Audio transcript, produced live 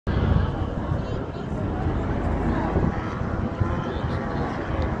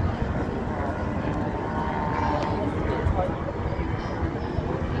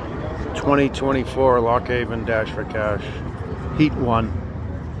2024 Lockhaven Dash for Cash Heat 1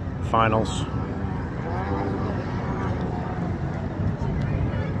 Finals.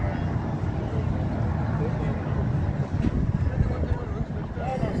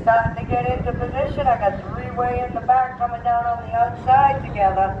 It's starting to get into position. I got three-way in the back coming down on the outside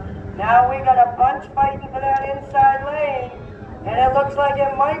together. Now we got a bunch fighting for that inside lane, and it looks like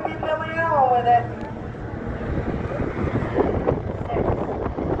it might be Billy Allen with it. 6,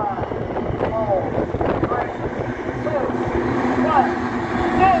 5, 4, 3, 2, 1,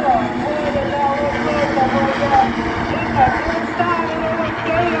 0. Boy, does that look good, but we're done. It's a good start, and it was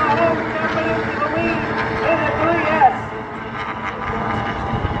Dana Hope jumping into the lead in the 3S.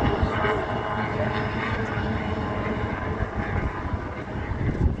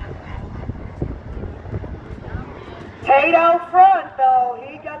 Tate out front, though.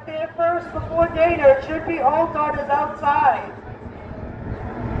 He got there first before Dana. It should be Holt on his outside.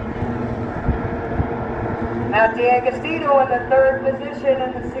 Now D'Agostino in the third position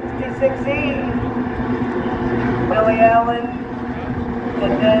in the 66E. Billy Allen.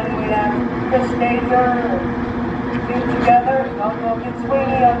 And then we have Chris Danger and two together. Uncle Get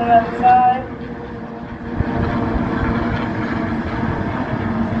Sweeney on the other side.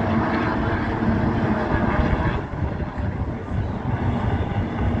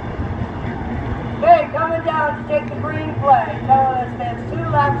 Coming down to take the green flag, telling us there's 2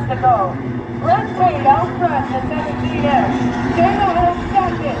 laps to go. Brent Tate out front, the 17S. Dana Holt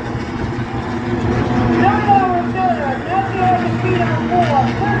second. Billy Allen third. Now D'Agostino 4th.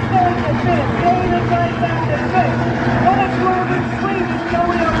 Chris Danger 5th. David right back to 5th. Dennis Morgan Sweeney,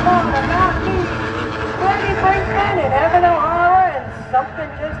 Joey O'Connor, Matt Mead, Brady Brinkman, and Evan O'Hara, and something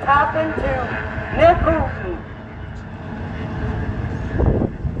just happened to Nick Hooten.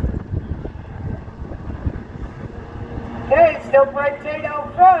 Okay, still Brent Tate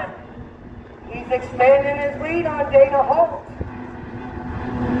out front. He's expanding his lead on Dana Holt.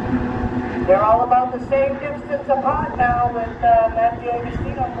 They're all about the same distance apart now with Matt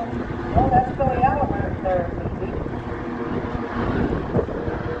D'Agostino. Oh, that's Billy Allen right there.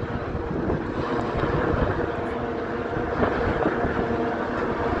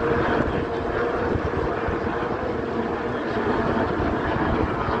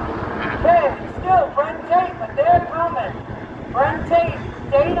 Okay, still Brent Tate, but they're coming. Brent Tate,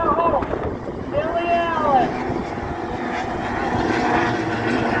 Dana Holt, Billy Allen.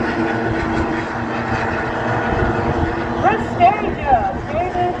 Chris Danger,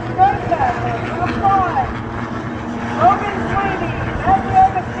 David Sternbacker, top 5. Logan Sweeney, Matt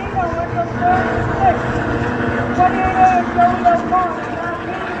D'Agostino with the 36. 28A, Joey O'Connor, Matt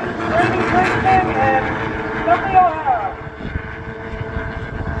Mead, Brady Brinkman, and Billy O'Hara.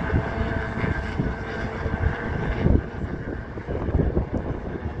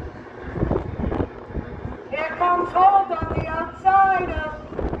 Comes Holt on the outside of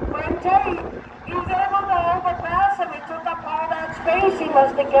Brent Tate. He was able to overpass him. He took up all that space. He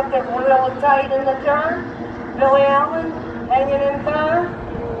must have kept it real tight in the turn. Billy Allen hanging in third.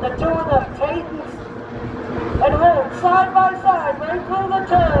 The two of them, Tate and Holt, side by side, right through the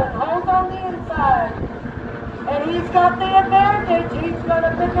turn. Holt on the inside. And he's got the advantage. He's going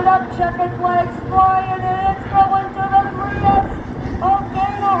to pick it up. Checkered flags flying, and it's going to the 3S of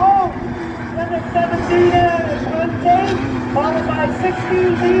Dana Holt. Then the 17 Brent Tate, followed by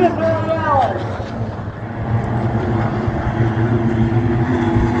 16B of Billy Allen.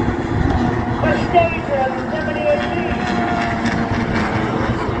 Chris Danger in the 78B.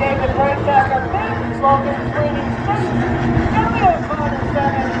 David Brinkbacker 5th, Logan Sweeney 6th, Joey O'Connor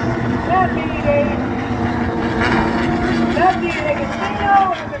 7th, Matt Mead 8th, Matt D'Agostino,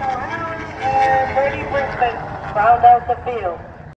 Evan O'Hara, and Brady Brinkman round out the field.